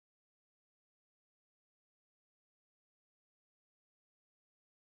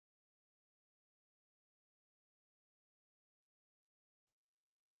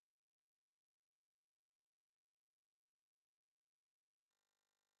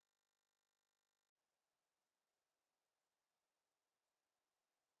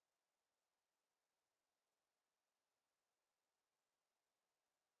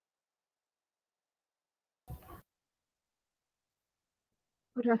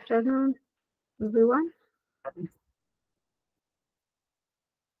Good afternoon, everyone.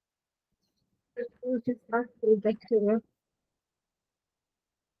 We'll just start with the lecture.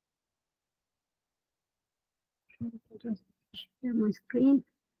 Just share my screen.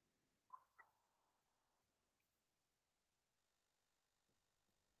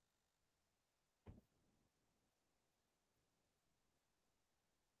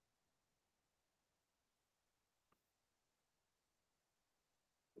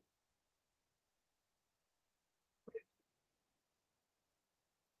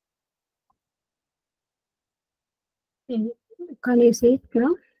 Can you see it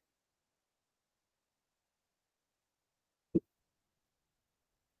now?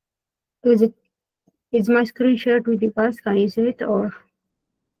 Is my screen shared with you guys? Can you see it or?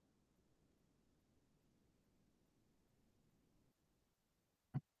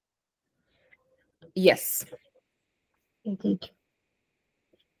 Yes. I think.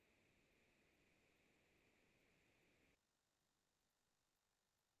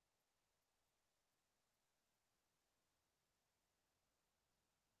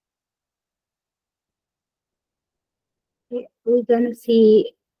 We're gonna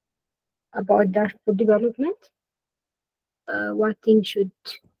see about dashboard development. What things should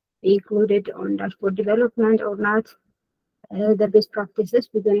be included on dashboard development or not. The best practices.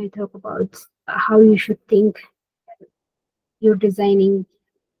 We're gonna talk about how you should think you're designing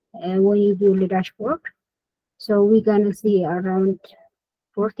when you build a dashboard. So we're gonna see around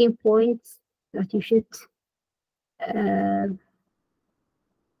 14 points that you should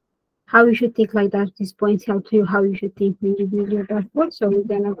how you should think like that. These points help you how you should think when you build your dashboard. So we're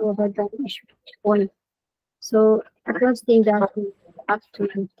gonna go over that each point. So the first thing that we have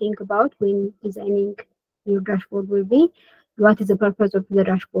to think about when designing your dashboard will be what is the purpose of the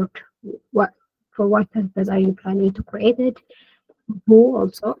dashboard? For what purpose are you planning to create it? Who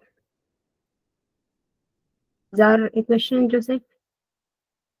also? Is that a question, Joseph?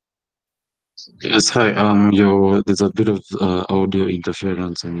 Yes, hi. There's a bit of audio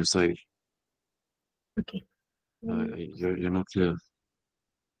interference on your side. Okay. You're not clear.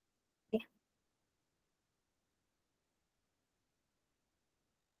 Okay.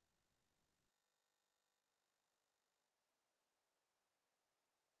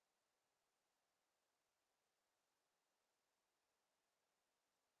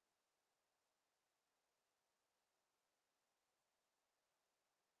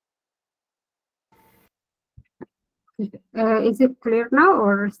 Is it clear now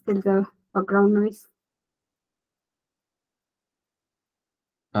or still the background noise?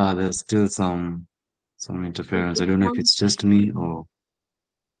 There's still some interference. I don't know if it's just me or.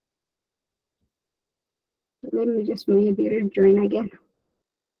 Let me just maybe rejoin again.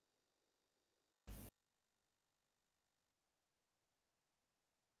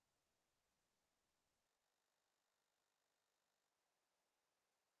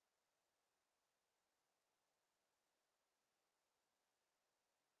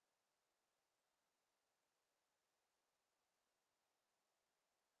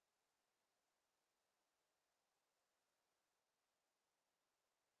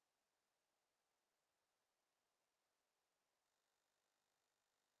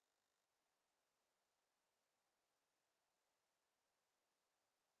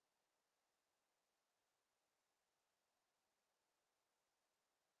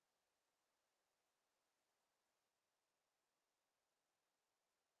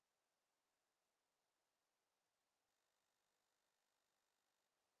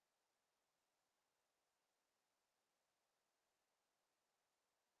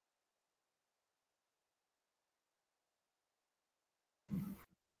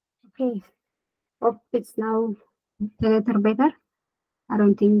 Okay, hope it's now a little better. I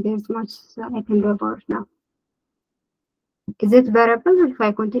don't think there's much that I can do about it now. Is it bearable if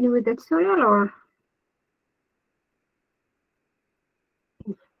I continue with the tutorial or?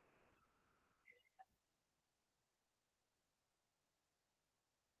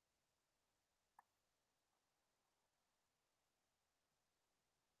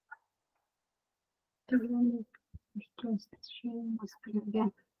 Just sharing my screen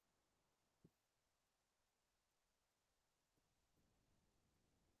again.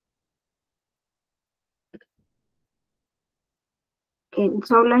 Okay,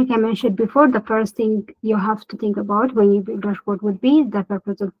 so like I mentioned before, the first thing you have to think about when you build dashboard would be the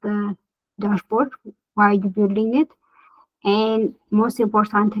purpose of the dashboard, why you're building it, and most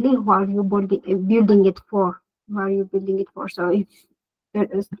importantly, what are you building it for? What are you building it for? So if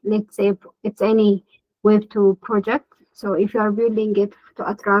let's say it's any Web2 project, so if you are building it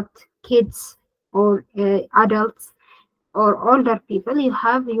to attract kids or adults, or older people, you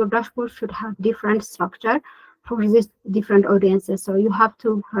have your dashboard should have different structure for these different audiences. So you have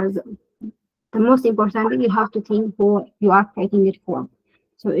to, the most important thing, you have to think who you are creating it for.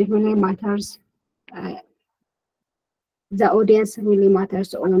 So it really matters. The audience really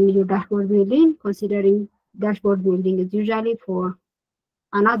matters on your dashboard building, considering dashboard building is usually for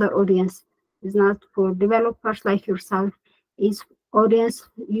another audience. It's not for developers like yourself. Is audience,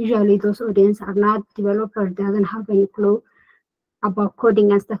 usually those audience are not developers, doesn't have any clue about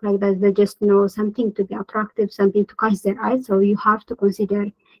coding and stuff like that. They just know something to be attractive, something to catch their eye. So you have to consider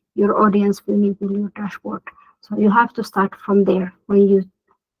your audience when you build your dashboard. So you have to start from there when you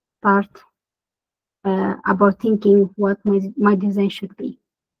start about thinking what my design should be.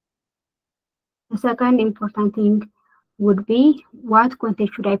 The second important thing would be what content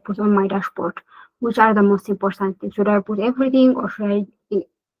should I put on my dashboard? Which are the most important things? Should I put everything or should I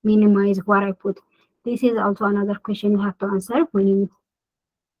minimize what I put? This is also another question you have to answer when you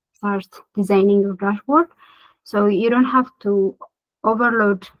start designing your dashboard. So you don't have to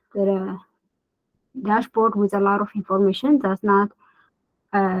overload the dashboard with a lot of information. That's not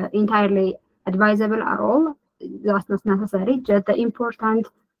entirely advisable at all. That's not necessary. Just the important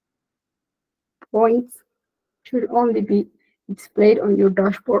points should only be displayed on your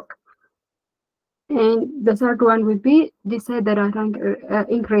dashboard. And the third one would be decide the right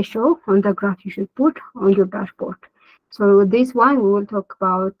ink ratio on the graph you should put on your dashboard. So this one we will talk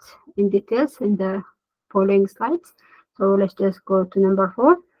about in details in the following slides. So let's just go to number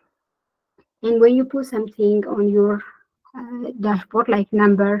 4. And when you put something on your dashboard, like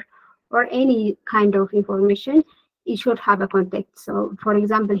number or any kind of information, it should have a context. So for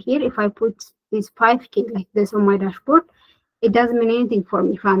example, here, if I put this 5K like this on my dashboard, it doesn't mean anything for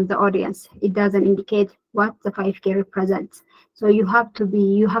me from the audience. It doesn't indicate what the 5K represents. So you have to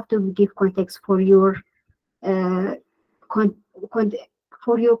give context for your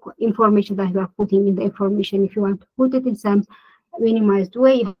for your information that you are putting in the information. If you want to put it in some minimized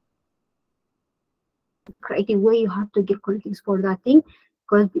way, creative way, you have to give context for that thing,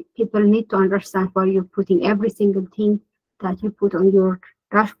 because people need to understand where you're putting. Every single thing that you put on your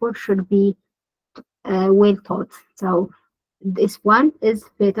dashboard should be well thought. So this one is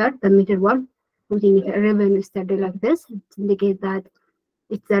better, the middle one, putting a revenue study like this. It indicates that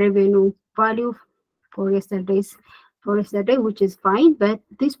it's the revenue value for yesterday, which is fine, but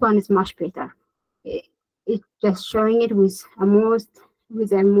this one is much better. It's just showing it with a more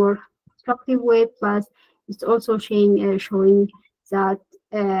constructive way, plus it's also showing that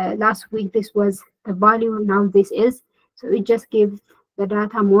last week this was the value, now this is. So it just gives the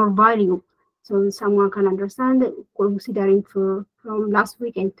data more value, so someone can understand that, considering from last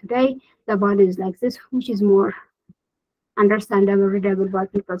week and today, the value is like this, which is more understandable, readable by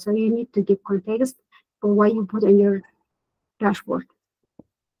people. So you need to give context for what you put on your dashboard.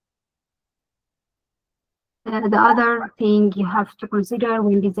 The other thing you have to consider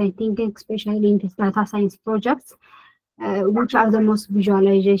when designing, especially in these data science projects, which are the most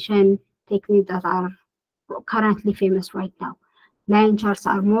visualization techniques that are currently famous right now. Line charts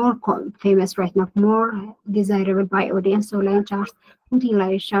are more famous right now, more desirable by audience. So line charts, putting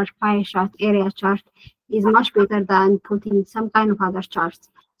line chart, pie chart, area chart is much better than putting some kind of other charts.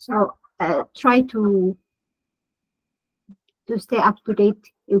 So try to stay up to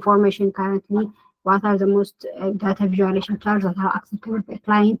date information currently. What are the most data visualization charts that are acceptable by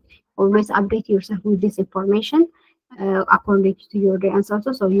client? Always update yourself with this information according to your audience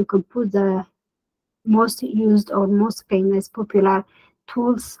also, so you can put the most used or most famous popular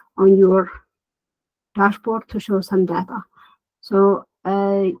tools on your dashboard to show some data. So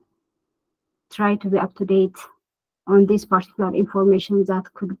try to be up to date on this particular information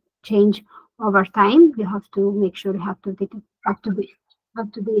that could change over time. You have to make sure you have to be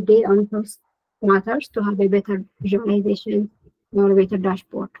on those matters to have a better visualization or a better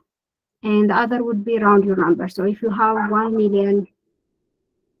dashboard. And the other would be around your number. So if you have 1 million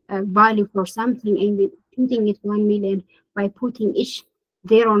value for something and putting it 1 million by putting each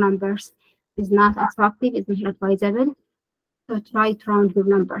zero numbers is not attractive, it's not advisable. So try to round your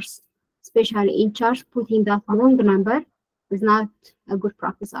numbers, especially in charts. Putting that long number is not a good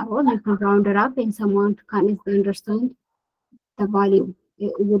practice at all. You can round it up and someone can easily understand the value.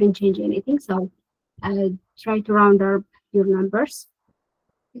 It wouldn't change anything. So try to round up your numbers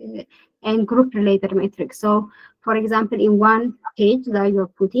and group related metrics. So for example, in one page that you're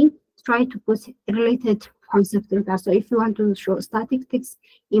putting, try to put related concept data. So if you want to show statistics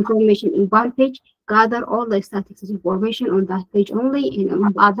information in one page, gather all the statistics information on that page only, and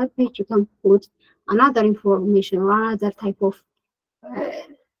on the other page you can put another information or another type of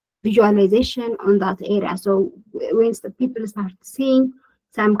visualization on that area. So once the people start seeing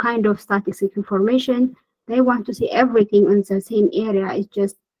some kind of statistic information, they want to see everything in the same area. It's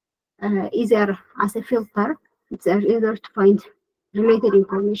just either as a filter, it's either to find related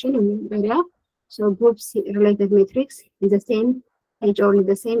information in the area. So groups related metrics in the same page or in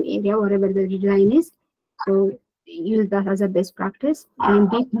the same area, wherever the design is. So use that as a best practice and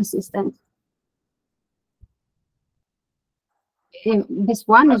be consistent. This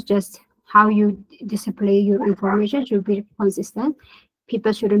one is just how you display your information should be consistent.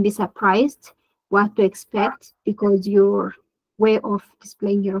 People shouldn't be surprised what to expect because your way of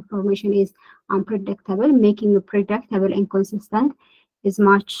displaying your information is unpredictable. Making it predictable and consistent is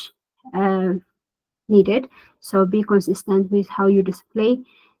much needed. So be consistent with how you display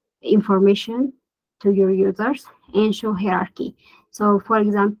information to your users and show hierarchy. So for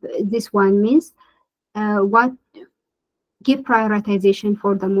example, this one means what give prioritization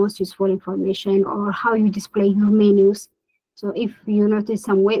for the most useful information or how you display your menus. So if you notice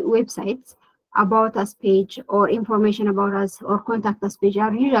some websites about us page or information about us or contact us page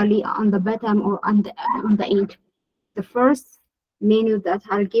are usually on the bottom or on the end. The first menu that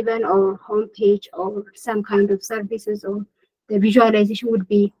are given or homepage or some kind of services or the visualization would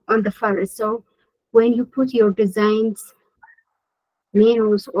be on the first. So when you put your designs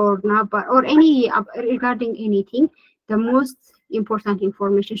menus or number or any regarding anything, the most important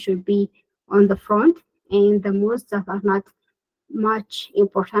information should be on the front, and the most that are not much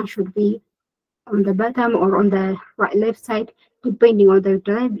important should be on the bottom or on the right left side, depending on the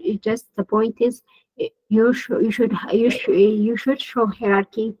drive. It just the point is you should show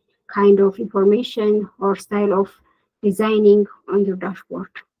hierarchy kind of information or style of designing on your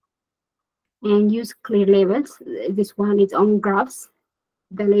dashboard, and use clear labels. This one is on graphs.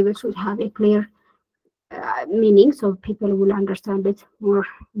 The label should have a clear meaning so people will understand it more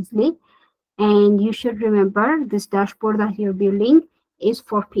easily. And you should remember this dashboard that you're building is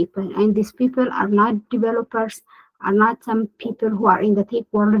for people, and these people are not developers, are not some people who are in the tech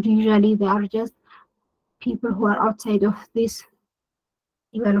world. Usually they are just people who are outside of this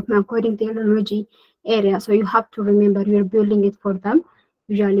development coding technology area. So you have to remember you're building it for them.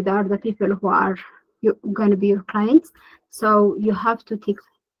 Usually they are the people who are going to be your clients. So you have to take,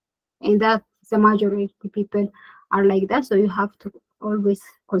 and that the majority of people are like that. So you have to always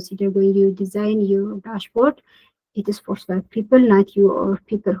consider when you design your dashboard, it is for certain people, not you or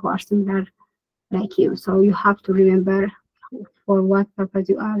people who are similar like you. So you have to remember for what purpose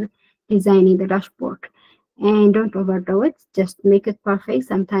you are designing the dashboard, and don't overdo it. Just make it perfect.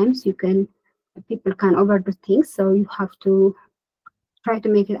 Sometimes people can overdo things, so you have to try to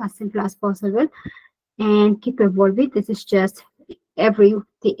make it as simple as possible and keep evolving. This is just when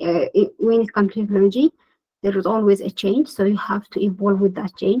it comes to technology, there is always a change, so you have to evolve with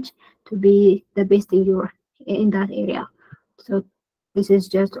that change to be the best in that area. So this is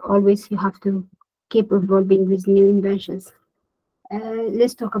just always you have to keep evolving with new inventions.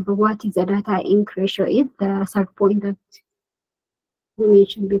 Let's talk about what is the data inc ratio is, the third point that we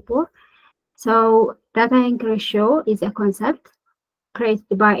mentioned before. So data inc ratio is a concept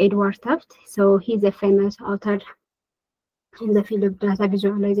created by Edward Taft. So he's a famous author in the field of data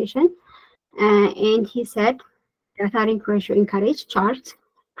visualization. And he said data inc ratio encourages chart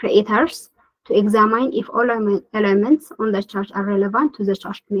creators to examine if all elements on the chart are relevant to the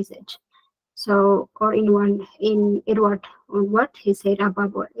chart message. So, or in Edward on what he said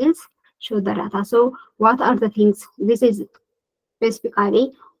above all else, show the data. So what are the things, this is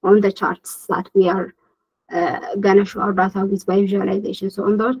specifically on the charts that we are gonna show our data with by visualization. So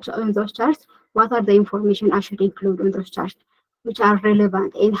on those charts, what are the information I should include on those charts, which are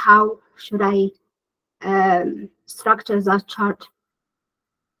relevant, and how should I structure that chart,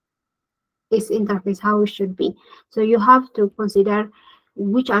 this interface, how it should be. So you have to consider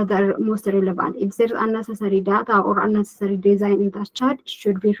which are the most relevant. If there's unnecessary data or unnecessary design in that chart, it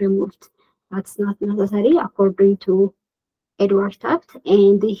should be removed. That's not necessary according to Edward Taft,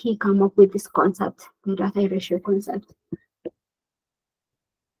 and he came up with this concept, the data ratio concept.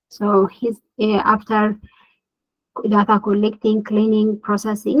 So he's after data collecting, cleaning,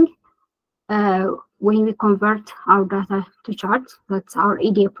 processing, when we convert our data to charts, that's our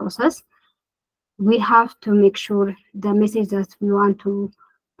EDA process, we have to make sure the message that we want to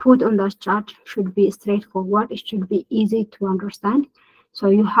put on the chart should be straightforward. It should be easy to understand. So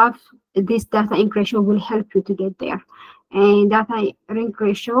you have this data inc ratio will help you to get there. And data inc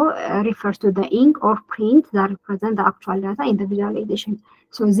ratio refers to the ink or print that represent the actual data in the visualization.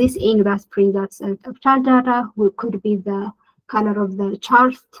 So this ink that prints that actual data could be the color of the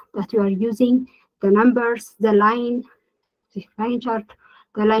chart that you are using, the numbers, the line chart,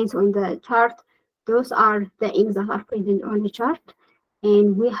 the lines on the chart, those are the inks that are present on the chart,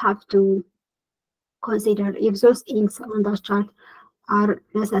 and we have to consider if those inks on the chart are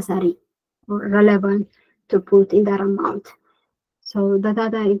necessary or relevant to put in that amount. So the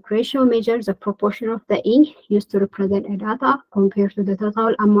data ink ratio measures the proportion of the ink used to represent a data compared to the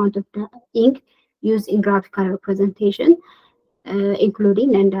total amount of the ink used in graphical representation,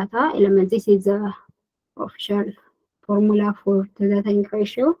 including non-data elements. This is the official formula for the data ink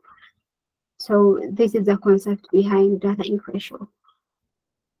ratio. So this is the concept behind data ink ratio.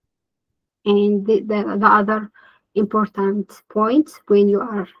 And the other important point when you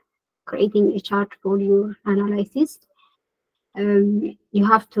are creating a chart for your analysis, you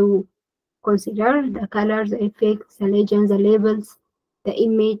have to consider the colors, the effects, the legends, the labels, the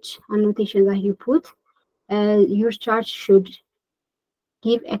image annotation that you put. Your chart should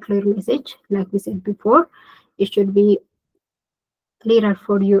give a clear message, like we said before. It should be clearer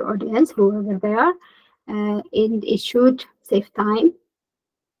for your audience, whoever they are, and it should save time.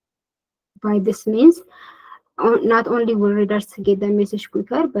 By this means, not only will readers get the message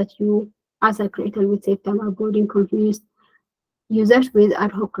quicker, but you, as a creator, will save time avoiding confused users with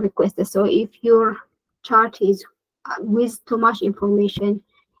ad hoc requests. So if your chart is with too much information,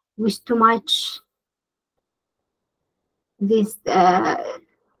 with too much these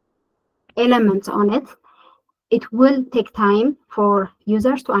elements on it, it will take time for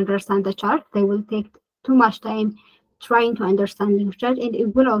users to understand the chart. They will take too much time trying to understand your chart, and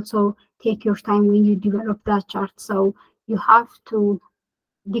it will also take your time when you develop that chart. So you have to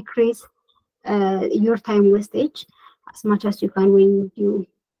decrease your time wastage as much as you can when you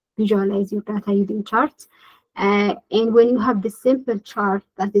visualize your data using charts. And when you have the simple chart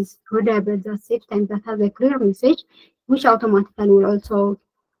that is readable, that saves time, that has a clear message, which automatically will also,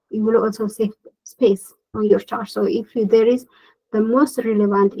 you will also save space on your chart. So if there is the most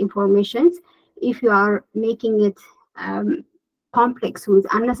relevant information, if you are making it complex with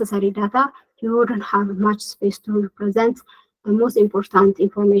unnecessary data, you wouldn't have much space to represent the most important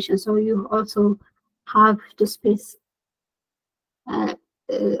information. So you also have to space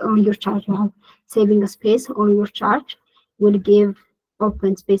on your chart. You have saving a space on your chart will give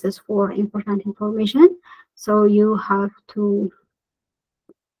open spaces for important information. So you have to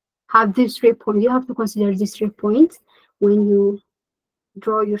have these 3 points. You have to consider these 3 points when you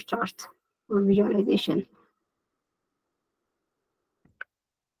draw your chart for visualization.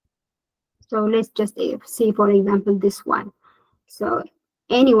 So let's just see, for example, this one. So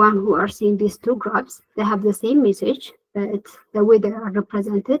anyone who are seeing these 2 graphs, they have the same message, but the way they are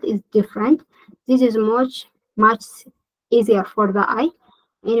represented is different. This is much easier for the eye.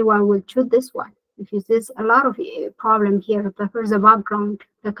 Anyone will choose this one. If there's a lot of problem here, first the background,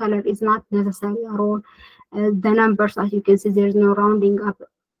 the color is not necessary at all. The numbers, as you can see, there's no rounding up.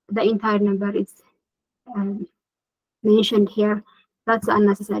 The entire number is mentioned here. That's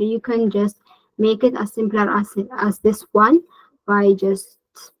unnecessary. You can just make it as simpler as this one by just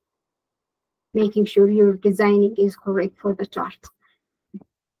making sure your designing is correct for the chart.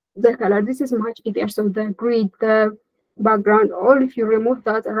 The color, this is much easier. So the grid, the background, all if you remove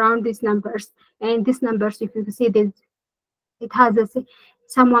that around these numbers, and these numbers, if you see this, it has a,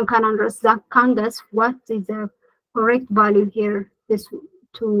 someone can understand, can guess what is the correct value here, this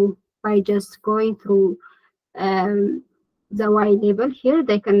to by just going through the Y label here.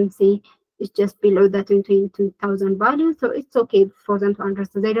 They can see it's just below the 22,000 value, so it's okay for them to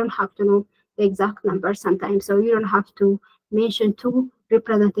understand. They don't have to know the exact number sometimes, so you don't have to mention 2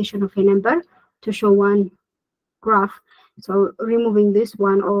 representation of a number to show one graph. So removing this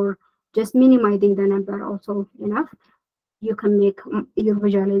one or just minimizing the number also enough, you can make your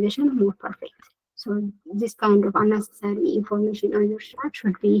visualization more perfect. So this kind of unnecessary information on your chart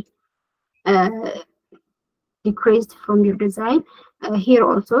should be decreased from your design. Here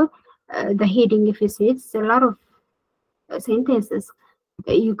also, the heading, if you see, it's a lot of sentences.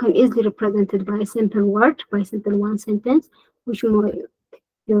 You can easily represent it by a simple word, by simple one sentence, which will make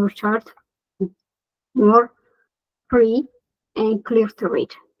your chart more free and clear to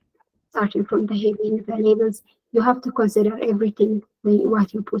read. Starting from the heading, the labels, you have to consider everything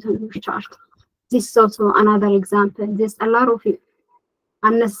what you put on your chart. This is also another example. There's a lot of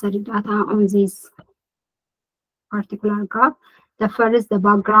unnecessary data on this particular graph. The first, the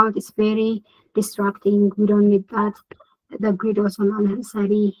background is very distracting. We don't need that. The grid also not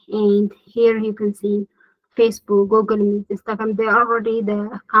necessary. And here you can see Facebook, Google Meet, Instagram. They already,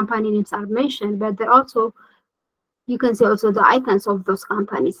 the company names are mentioned, but they also, you can see also the icons of those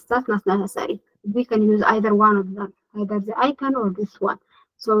companies. That's not necessary. We can use either one of them, either the icon or this one.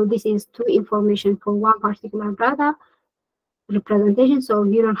 So this is 2 information for one particular data. representation, so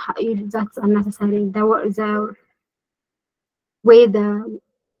you don't that's unnecessary. The way the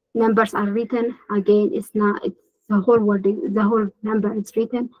numbers are written, again, it's not, it's the whole word, the whole number is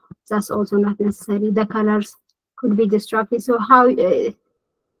written, that's also not necessary. The colors could be destructive. So how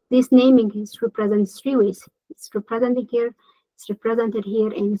this naming is represented 3 ways. It's represented here, it's represented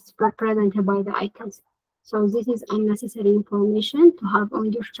here, and it's represented by the icons. So this is unnecessary information to have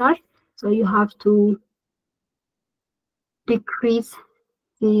on your chart. So you have to decrease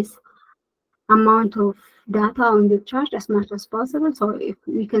this amount of data on the chart as much as possible. So if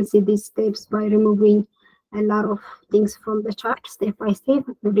we can see these steps by removing a lot of things from the chart step by step,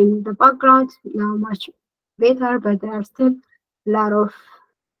 remove the background, now much better, but there are still a lot of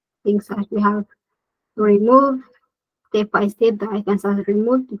things that we have to remove step by step. The icons are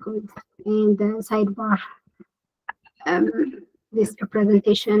removed because in the sidebar, this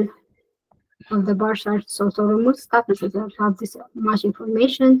representation of the bar chart is also removed. Stuff because I have this much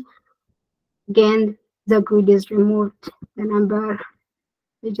information. Again, the grid is removed, the number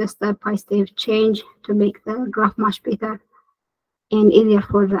is just step by step change to make the graph much better and easier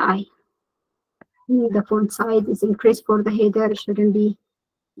for the eye. The font size is increased for the header, it shouldn't be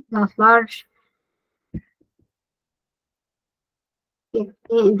that large. Yeah,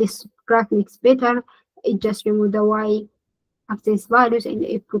 and this graph makes better. It just removes the y-axis values and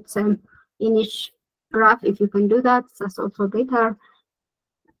it puts them in each graph. If you can do that, that's also better.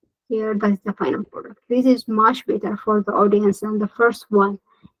 Here, that's the final product. This is much better for the audience than the first one.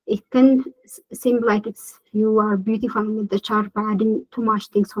 It can seem like you are beautifying the chart by adding too much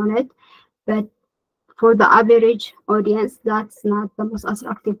things on it, but for the average audience, that's not the most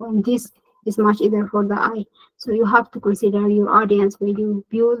attractive one. This is much easier for the eye. So you have to consider your audience when you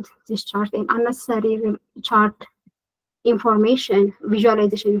build this chart, and unnecessary chart information,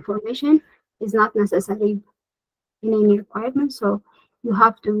 visualization information is not necessary in any requirement. So you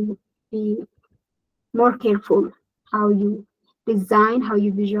have to be more careful how you design, how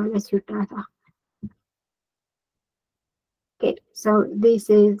you visualize your data. Okay, so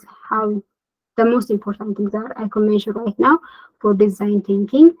this is how the most important things that I can mention right now for design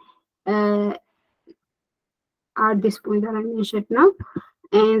thinking are this point that I mentioned now.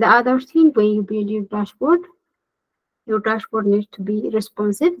 And the other thing, when you build your dashboard needs to be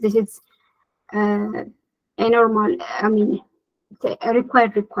responsive. This is a normal, I mean, a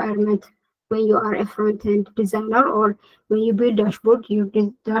requirement when you are a front-end designer, or when you build dashboard, your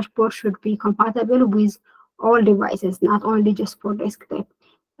dashboard should be compatible with all devices, not only just for desktop.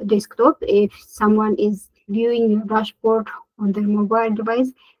 If someone is viewing your dashboard on their mobile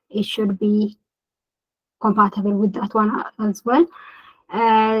device, it should be compatible with that one as well.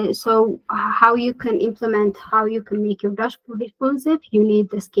 So how you can make your dashboard responsive, you need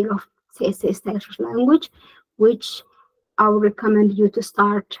the skill of CSS style language, which I would recommend you to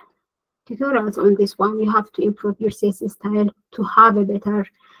start tutorials on this one. You have to improve your CSS style to have a better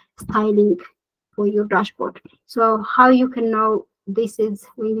styling for your dashboard. So how you can know this is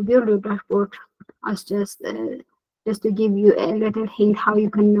when you build your dashboard, as just to give you a little hint how you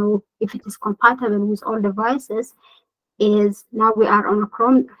can know if it is compatible with all devices, is now we are on a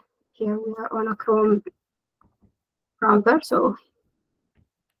Chrome. Here we are on a Chrome browser. So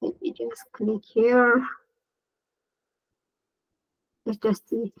let me just click here. Let's just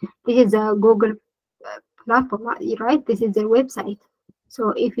see. This is a Google platform, right? This is their website. So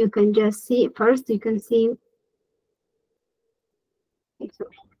if you can just see first, you can see.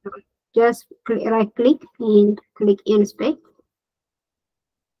 Just right click and click inspect.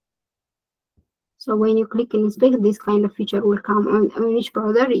 So when you click inspect, this kind of feature will come on each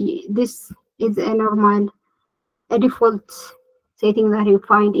browser. This is a default setting that you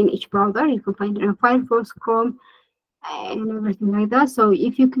find in each browser. You can find it in Firefox, Chrome, and everything like that. So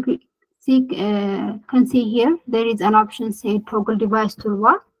if you can see here, there is an option say toggle device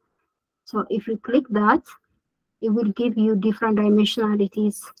toolbar. So if you click that, it will give you different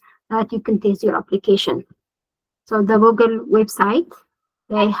dimensionalities that you can test your application. So the Google website,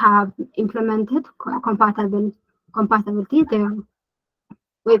 they have implemented compatibility. Their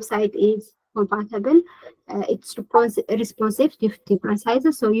website is compatible. It's responsive to different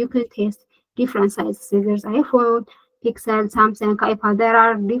sizes, so you can test different sizes. So there's iPhone, Pixel, Samsung, iPad. There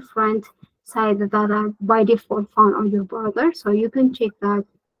are different sizes that are by default found on your browser. So you can check that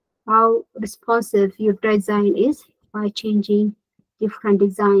how responsive your design is by changing different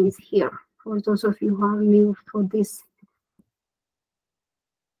designs here. For those of you who are new for this,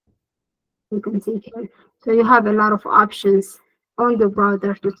 you can see here. So you have a lot of options on the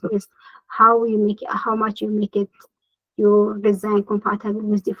browser to test how much you make it your design compatible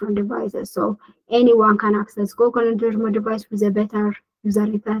with different devices. So anyone can access Google and remote device with a better user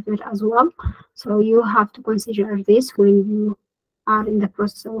interface as well. So you have to consider this when you are in the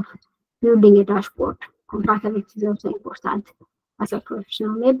process of building a dashboard. Compatibility is also important as a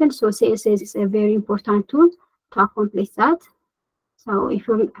professional level. So CSS is a very important tool to accomplish that. So if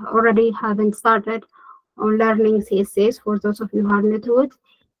you already haven't started on learning CSS, for those of you who are new to it,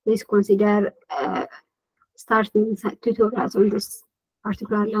 please consider starting tutorials on this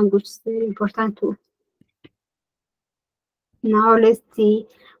particular language. It's very important too. Now let's see,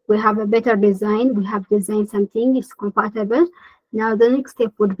 we have a better design. We have designed something, it's compatible. Now the next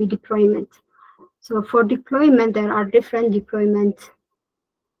step would be deployment. So for deployment, there are different deployment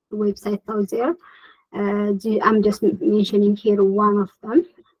websites out there. I'm just mentioning here one of them.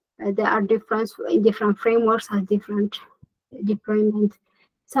 There are different frameworks has different deployment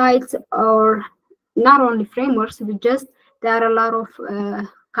sites, or not only frameworks, but just there are a lot of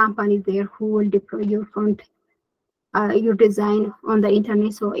companies there who will deploy your front, your design on the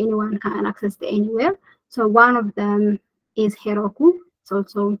internet, so anyone can access it anywhere. So one of them is Heroku. It's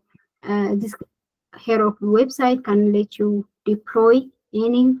also this Heroku website can let you deploy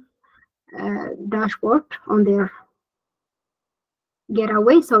any dashboard on their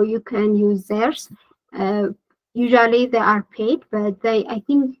getaway, so you can use theirs. Usually they are paid, but I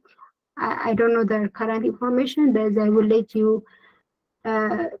think I don't know their current information, but they will let you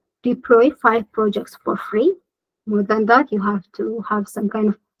deploy 5 projects for free. More than that, you have to have some kind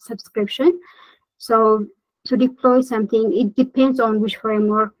of subscription. So to deploy something, it depends on which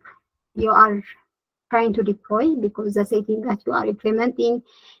framework you are trying to deploy, because the setting that you are implementing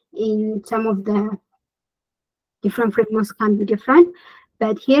in some of the different frameworks can be different.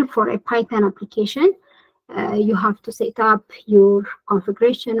 But here for a Python application, you have to set up your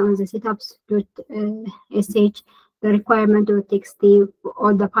configuration on the setups.sh, the requirement.txt,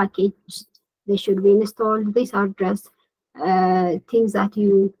 all the packages they should be installed. These are just things that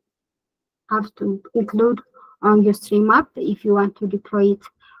you have to include on your stream app if you want to deploy it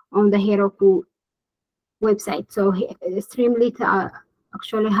on the Heroku website. So Streamlit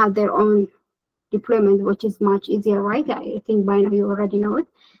actually have their own deployment, which is much easier, right? I think by now you already know it.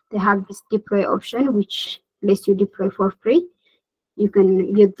 They have this deploy option, which lets you deploy for free. You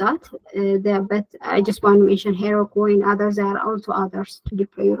can use that there, but I just want to mention Heroku and others. There are also others to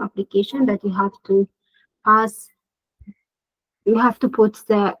deploy your application that you have to pass. You have to put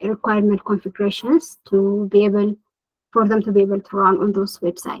the requirement configurations to be able, for them to be able to run on those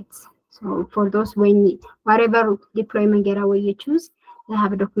websites. So for those, when whatever deployment getaway you choose, they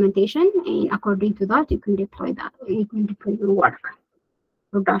have a documentation, and according to that, you can deploy that. You can deploy your work,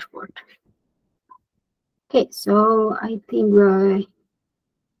 your dashboard. Okay, so I think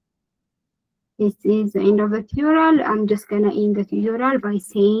this is the end of the tutorial. I'm just gonna end the tutorial by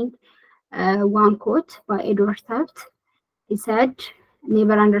saying one quote by Edward Taft. He said,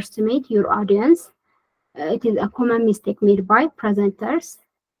 "Never underestimate your audience. It is a common mistake made by presenters,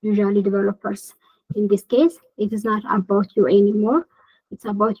 usually developers. In this case, it is not about you anymore. It's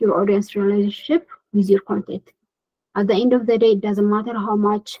about your audience relationship with your content. At the end of the day, it doesn't matter how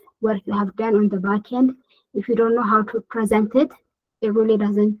much work you have done on the back end. If you don't know how to present it, it really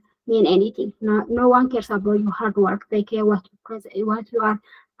doesn't mean anything. No one cares about your hard work. They care what you are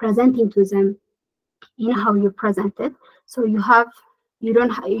presenting to them in how you present it. So you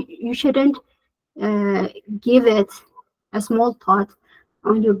shouldn't give it a small thought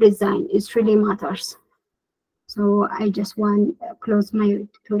on your design. It really matters. So I just want to close my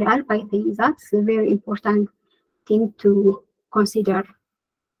tutorial by saying that's a very important thing to consider.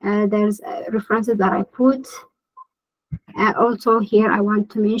 There's references that I put. Also here, I want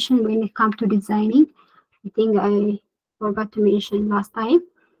to mention when it comes to designing, I think I forgot to mention last time,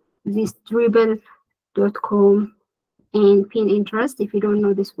 this dribble.com and Pinterest. If you don't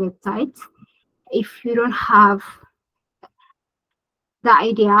know this website, if you don't have the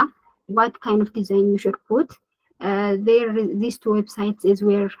idea what kind of design you should put, these 2 websites is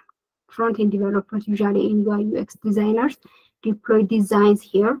where front-end developers, usually in UI UX designers, deploy designs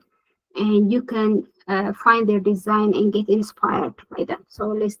here, and you can find their design and get inspired by them. So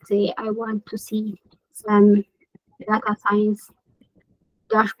let's say I want to see some data science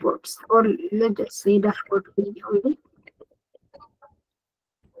dashboards, or let's just say dashboard only.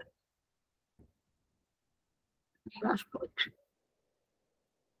 Dashboard.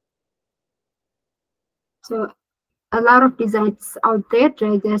 So a lot of designs out there,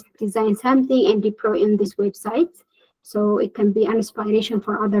 they just design something and deploy in this website. So it can be an inspiration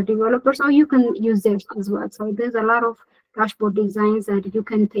for other developers, or you can use theirs as well. So there's a lot of dashboard designs that you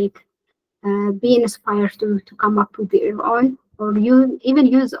can take be inspired to come up with your own, or you even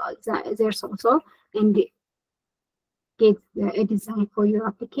use theirs also, and get a design for your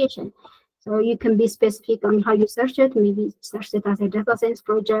application. So you can be specific on how you search it. Maybe search it as a data science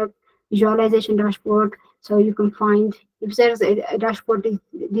project, visualization dashboard. So you can find, if there's a dashboard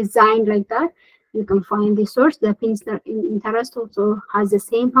designed like that, you can find the source. The Pinterest also has the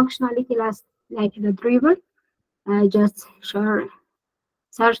same functionality as like the Driver. Just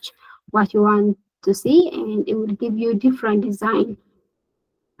search what you want to see, and it will give you different design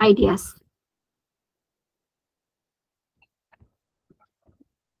ideas.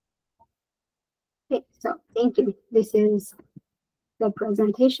 Okay, so thank you. This is the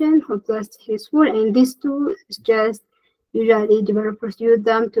presentation. Hope that's useful. And these two is just usually developers use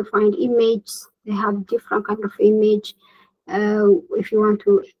them to find images. They have different kind of image. If you want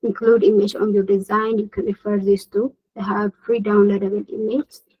to include image on your design, you can refer these two. They have free downloadable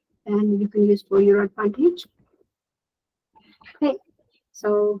images, and you can use for your advantage. Okay,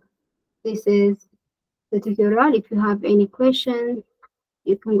 so this is the tutorial. If you have any question,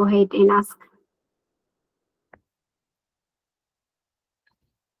 you can go ahead and ask.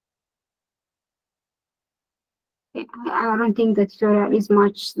 I don't think the tutorial is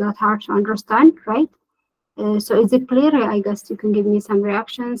much that hard to understand, right? So is it clear? I guess you can give me some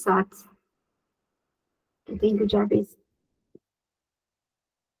reactions that I think the job is.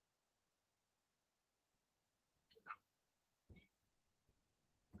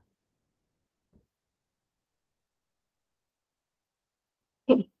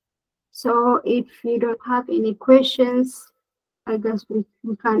 Okay, so if you don't have any questions, I guess we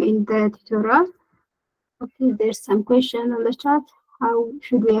can end the tutorial. Okay, there's some question on the chat. How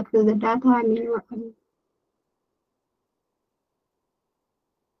should we access the data? I mean,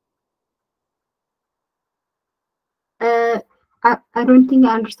 I don't think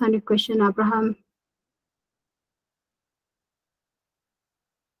I understand your question, Abraham.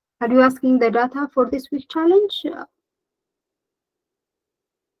 Are you asking the data for this week challenge? You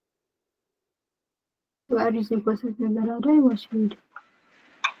are using process in the data. What should?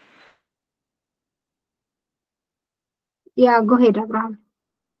 Yeah, go ahead, Abraham.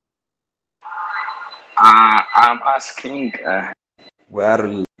 I'm asking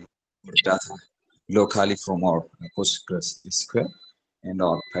where data locally from our PostgreSQL and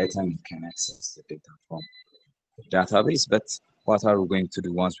our Python can access the data from the database, but what are we going to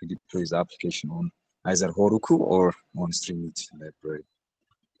do once we deploy the application on either Heroku or on Streamlit library?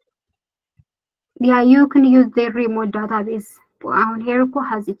 Yeah, you can use the remote database. Heroku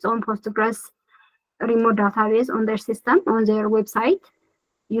has its own Postgres remote database on their system, on their website.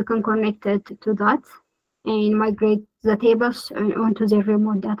 You can connect it to that and migrate the tables onto the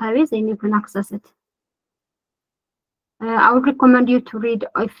remote database, and you can access it. I would recommend you to read,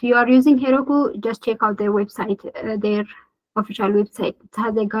 if you are using Heroku, just check out their website, their official website. It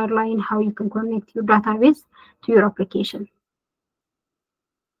has a guideline how you can connect your database to your application.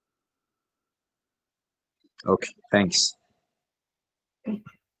 Okay, thanks. Okay.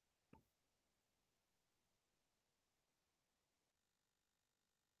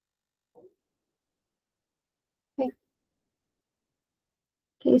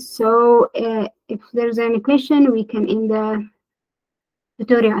 Okay, so if there's any question, we can end the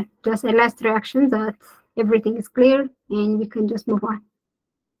tutorial. Just a last reaction that everything is clear, and we can just move on.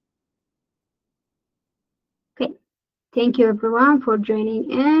 Okay, thank you everyone for joining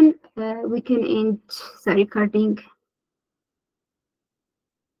in. We can end the recording.